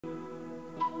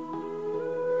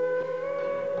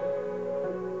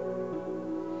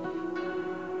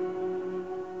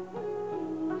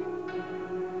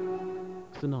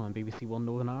to 9 BBC One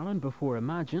Northern Ireland. Before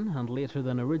Imagine, and later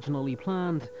than originally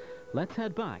planned, let's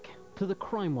head back to the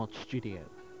Crimewatch studio.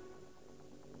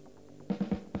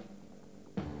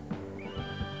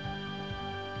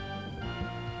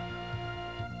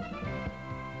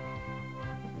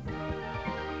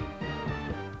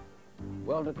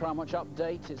 Well, the Crimewatch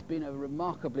update. It's been a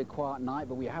remarkably quiet night,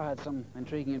 but we have had some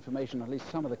intriguing information on at least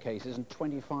some of the cases, and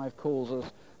 25 callers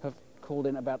have called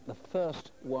in about the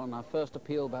first one. Our first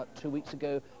appeal about 2 weeks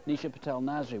ago, Nisha Patel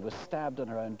Nasri was stabbed on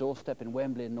her own doorstep in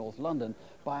Wembley in North London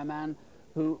by a man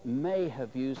who may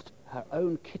have used her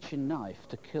own kitchen knife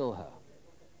to kill her.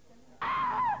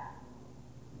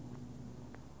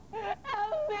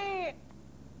 Help me!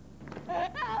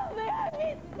 Help me! I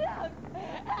need stuff!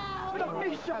 Help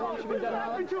me!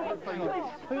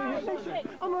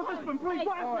 I'm her husband, please,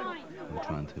 what happened? I'm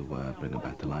trying to bring her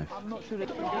back to life. I'm not sure that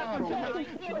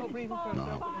she's not breathing for us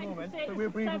at the moment, but we're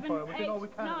breathing for her, we're doing all we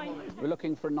can. We're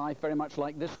looking for a knife very much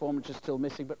like this one, which is still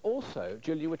missing, but also,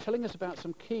 Julie, you were telling us about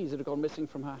some keys that have gone missing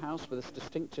from her house with this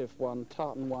distinctive one,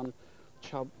 tartan one,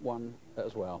 Chubb one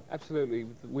as well. Absolutely.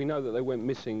 We know that they went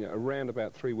missing around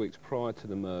about 3 weeks prior to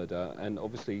the murder, and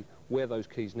obviously where those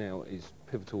keys now is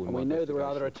pivotal in and we know there were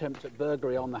other attempts at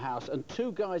burglary on the house, and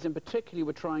two guys in particular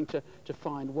were trying to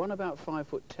find one about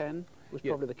 5'10", was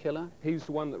probably the killer. He's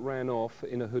the one that ran off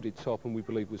in a hooded top and we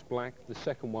believe was black. The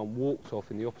second one walked off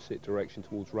in the opposite direction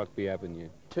towards Rugby Avenue.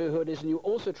 Two hoodies, and you were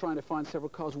also trying to find several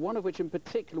cars, one of which in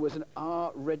particular was an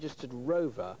R-registered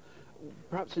Rover,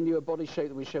 perhaps a newer body shape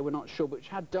that we show, we're not sure, but which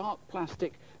had dark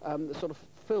plastic sort of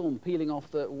film peeling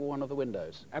off one of the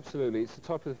windows. Absolutely. It's the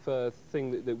type of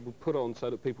thing that we put on so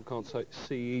that people can't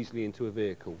see easily into a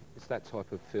vehicle. It's that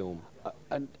type of film.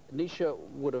 And Nisha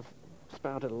would have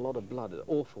spouted a lot of blood, an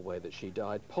awful way that she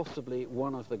died. Possibly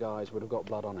one of the guys would have got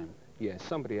blood on him. Yeah,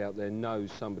 somebody out there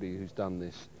knows somebody who's done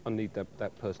this. I need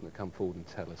that person to come forward and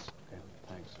tell us. Yeah,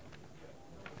 thanks.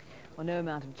 Well, no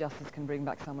amount of justice can bring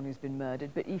back someone who's been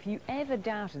murdered, but if you ever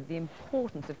doubted the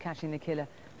importance of catching the killer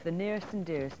for the nearest and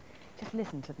dearest, just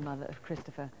listen to the mother of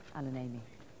Christopher Alan Amy.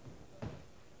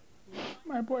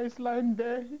 My boy is lying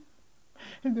there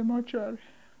in the mortuary,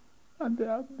 and they're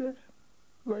out there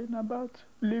going about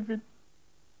living.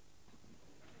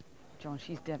 John,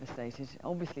 she's devastated.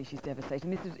 Obviously she's devastated.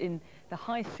 And this was in the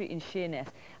High Street in Sheerness.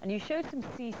 And you showed some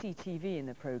CCTV in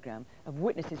the programme of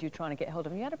witnesses you're trying to get hold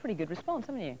of, and you had a pretty good response,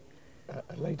 haven't you?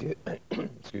 A lady,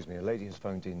 excuse me, a lady has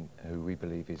phoned in who we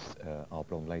believe is our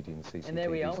blonde lady in the CCTV. And there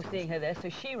we are, we're seeing her there, so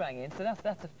she rang in, so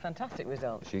that's a fantastic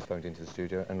result. She's phoned into the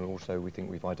studio, and also we think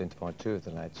we've identified two of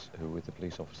the lads who were with the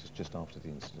police officers just after the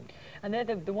incident. And they're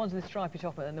the ones in the stripy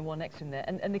top and the one next to him there.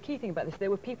 And the key thing about this, there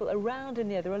were people around in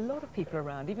there were a lot of people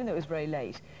around, even though it was very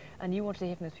late, and you wanted to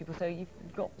hear from those people, so you've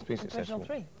got information on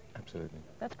three. Absolutely.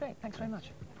 That's great, thanks very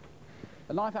much.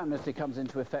 The life amnesty comes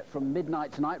into effect from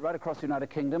midnight tonight right across the United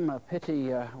Kingdom. A pity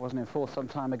wasn't enforced some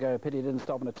time ago. A pity it didn't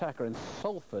stop an attacker in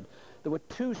Salford. There were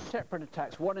two separate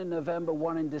attacks, one in November,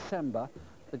 one in December.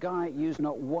 The guy used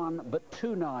not one but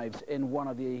two knives in one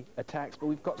of the attacks, but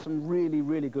we've got some really,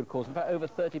 really good calls. In fact, over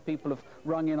 30 people have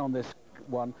rung in on this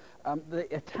one.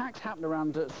 The attacks happened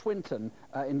around Swinton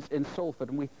in Salford,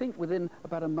 and we think within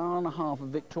about 1.5 miles of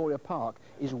Victoria Park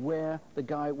is where the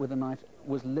guy with a knife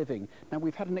was living. Now,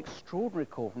 we've had an extraordinary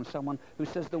call from someone who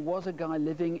says there was a guy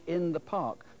living in the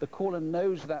park. The caller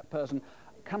knows that person.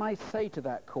 Can I say to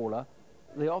that caller,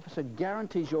 the officer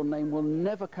guarantees your name will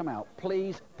never come out.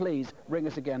 Please, please ring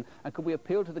us again. And could we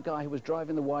appeal to the guy who was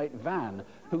driving the white van,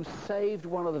 who saved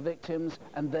one of the victims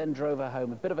and then drove her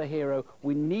home? A bit of a hero.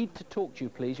 We need to talk to you,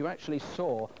 please. You actually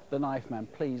saw the knife man.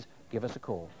 Please give us a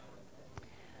call.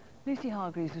 Lucy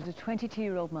Hargreaves was a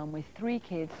 22-year-old mum with 3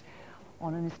 kids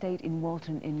on an estate in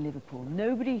Walton in Liverpool.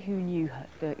 Nobody who knew her,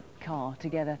 the car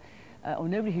together, or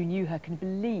nobody who knew her can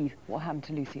believe what happened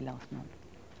to Lucy last month.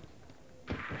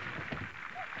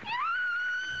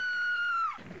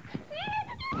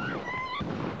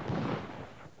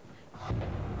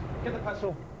 Get the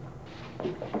petrol.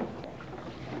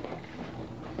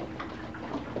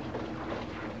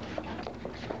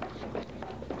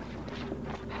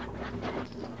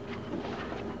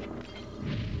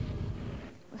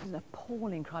 This is an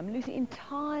appalling crime. Lucy,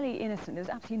 entirely innocent. There's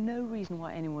absolutely no reason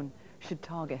why anyone should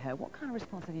target her. What kind of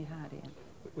response have you had, Ian?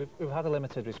 We've had a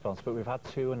limited response, but we've had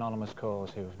 2 anonymous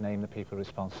calls who've named the people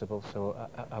responsible, so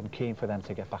I'm keen for them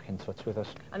to get back in touch with us.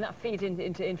 And that feeds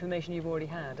into information you've already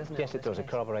had, doesn't it? Yes, it does. It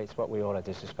corroborates what we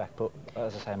already suspect, but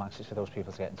as I say, I'm anxious for those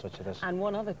people to get in touch with us. And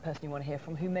one other person you want to hear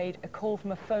from who made a call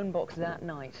from a phone box that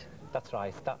night. That's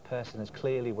right. That person has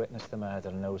clearly witnessed the murder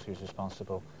and knows who's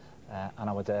responsible, and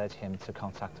I would urge him to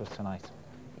contact us tonight.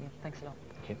 Yeah, thanks a lot.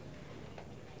 Thank you.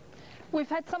 We've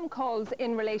had some calls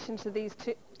in relation to these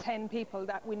 10 people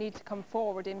that we need to come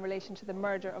forward in relation to the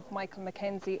murder of Michael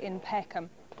Mackenzie in Peckham.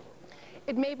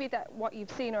 It may be that what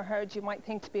you've seen or heard you might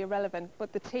think to be irrelevant,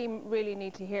 but the team really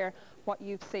need to hear what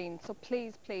you've seen. So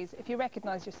please, please, if you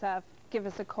recognise yourself, give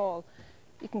us a call.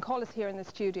 You can call us here in the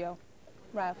studio.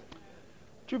 Rav.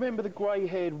 Do you remember the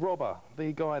grey-haired robber,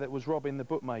 the guy that was robbing the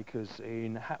bookmakers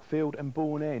in Hatfield and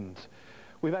Bourne End?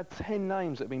 We've had 10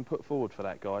 names that have been put forward for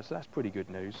that guy, so that's pretty good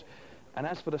news. And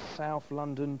as for the South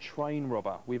London train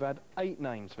robber, we've had 8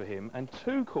 names for him, and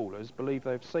 2 callers believe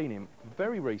they've seen him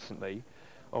very recently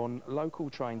on local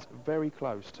trains very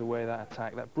close to where that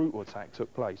attack, that brutal attack,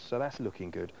 took place. So that's looking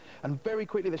good. And very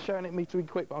quickly, they're showing it me to be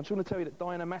quick, but I just want to tell you that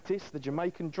Diana Mattis, the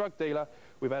Jamaican drug dealer,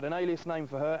 we've had an alias name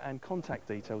for her and contact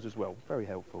details as well. Very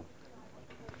helpful.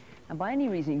 And by any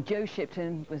reason, Joe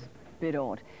Shipton was a bit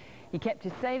odd. He kept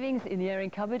his savings in the airing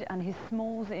cupboard and his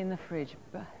smalls in the fridge.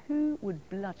 But who would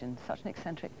bludgeon such an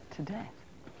eccentric to death?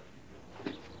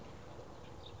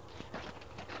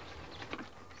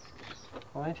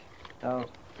 All right. Now,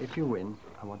 if you win,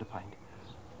 I want a pint.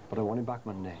 But I want it back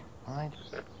Monday. All right?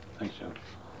 Thanks, Joe.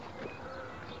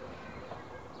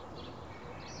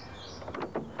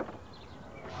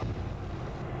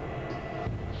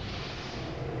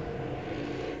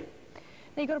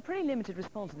 Now, you got a pretty limited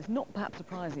response to this, not perhaps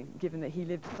surprising, given that he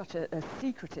lived such a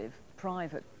secretive,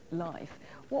 private life.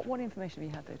 What information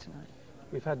have you had, though, tonight?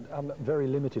 We've had very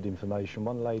limited information.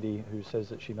 One lady who says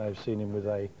that she may have seen him with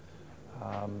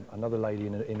another lady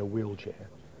in a wheelchair.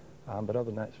 But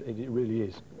other than that, it really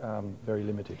is very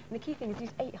limited. And the key thing is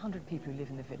these 800 people who live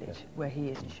in the village where he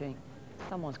is and she.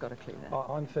 Someone's got a clue there.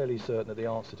 I'm fairly certain that the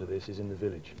answer to this is in the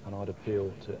village, and I'd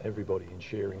appeal to everybody in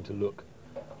Shearing to look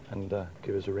and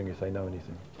give us a ring if they know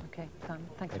anything. OK, Simon,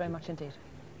 thanks very much indeed.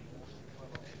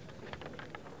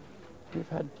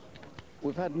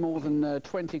 We've had more than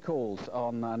 20 calls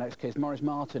on our next case. Maurice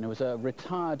Martin, who was a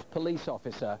retired police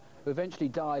officer who eventually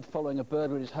died following a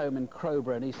burglary at his home in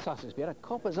Crowborough in East Sussex. He had a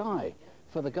copper's eye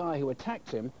for the guy who attacked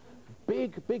him.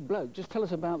 Big bloke. Just tell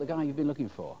us about the guy you've been looking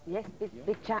for. Yes,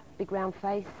 big chap, big round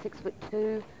face,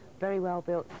 6'2", very well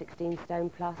built, 16 stone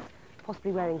plus,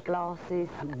 possibly wearing glasses.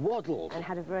 And waddled. And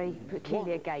had a very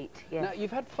peculiar gait, yes. Now,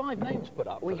 you've had 5 names put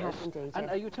up for We this. have indeed, And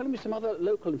yes. are you telling me some other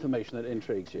local information that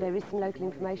intrigues you? There is some local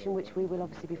information which we will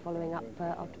obviously be following up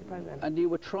after the programme. And you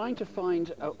were trying to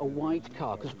find a white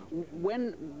car, because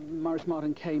when Maurice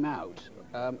Martin came out,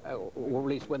 or at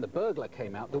least when the burglar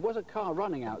came out, there was a car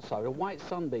running outside, a white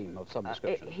Sunbeam of some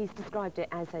description. He's described it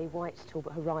as a white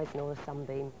Talbot Horizon or a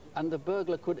Sunbeam. And the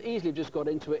burglar could easily have just got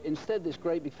into it. Instead, this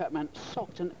great big fat man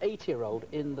socked an 80-year-old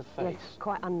in the face. Yes,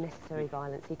 quite unnecessary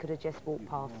violence. He could have just walked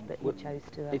past, but he chose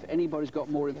to... If anybody's got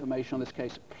more information on this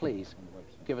case, please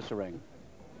give us a ring.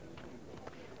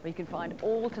 Well, you can find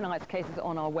all tonight's cases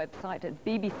on our website at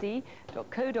bbc.co.uk/crime.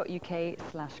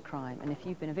 And if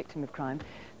you've been a victim of crime,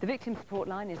 the victim support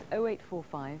line is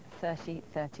 0845 30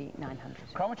 30 900.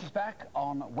 Crimewatch is back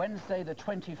on Wednesday, the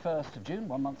 21st of June,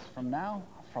 1 month from now.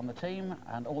 From the team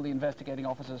and all the investigating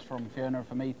officers, from Fiona and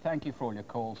from me, thank you for all your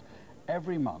calls.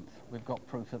 Every month, we've got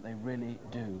proof that they really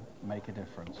do make a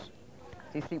difference.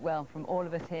 Do sleep well from all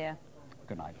of us here.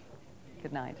 Good night.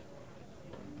 Good night.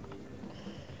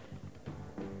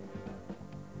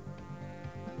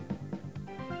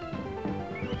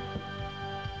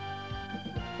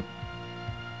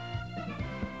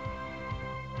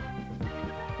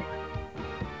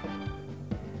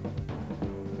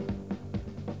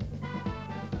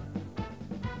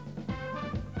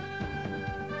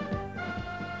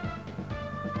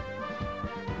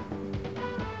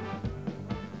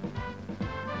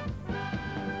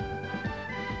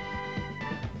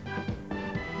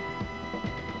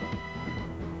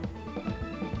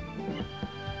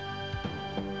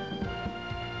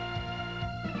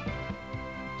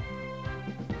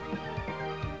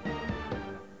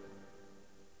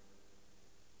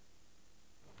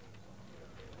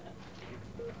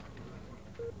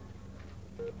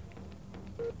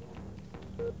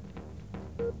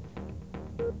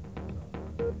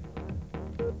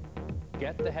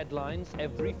 Get the headlines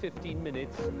every 15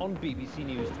 minutes on BBC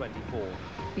News 24.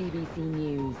 BBC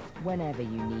News, whenever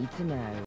you need to know.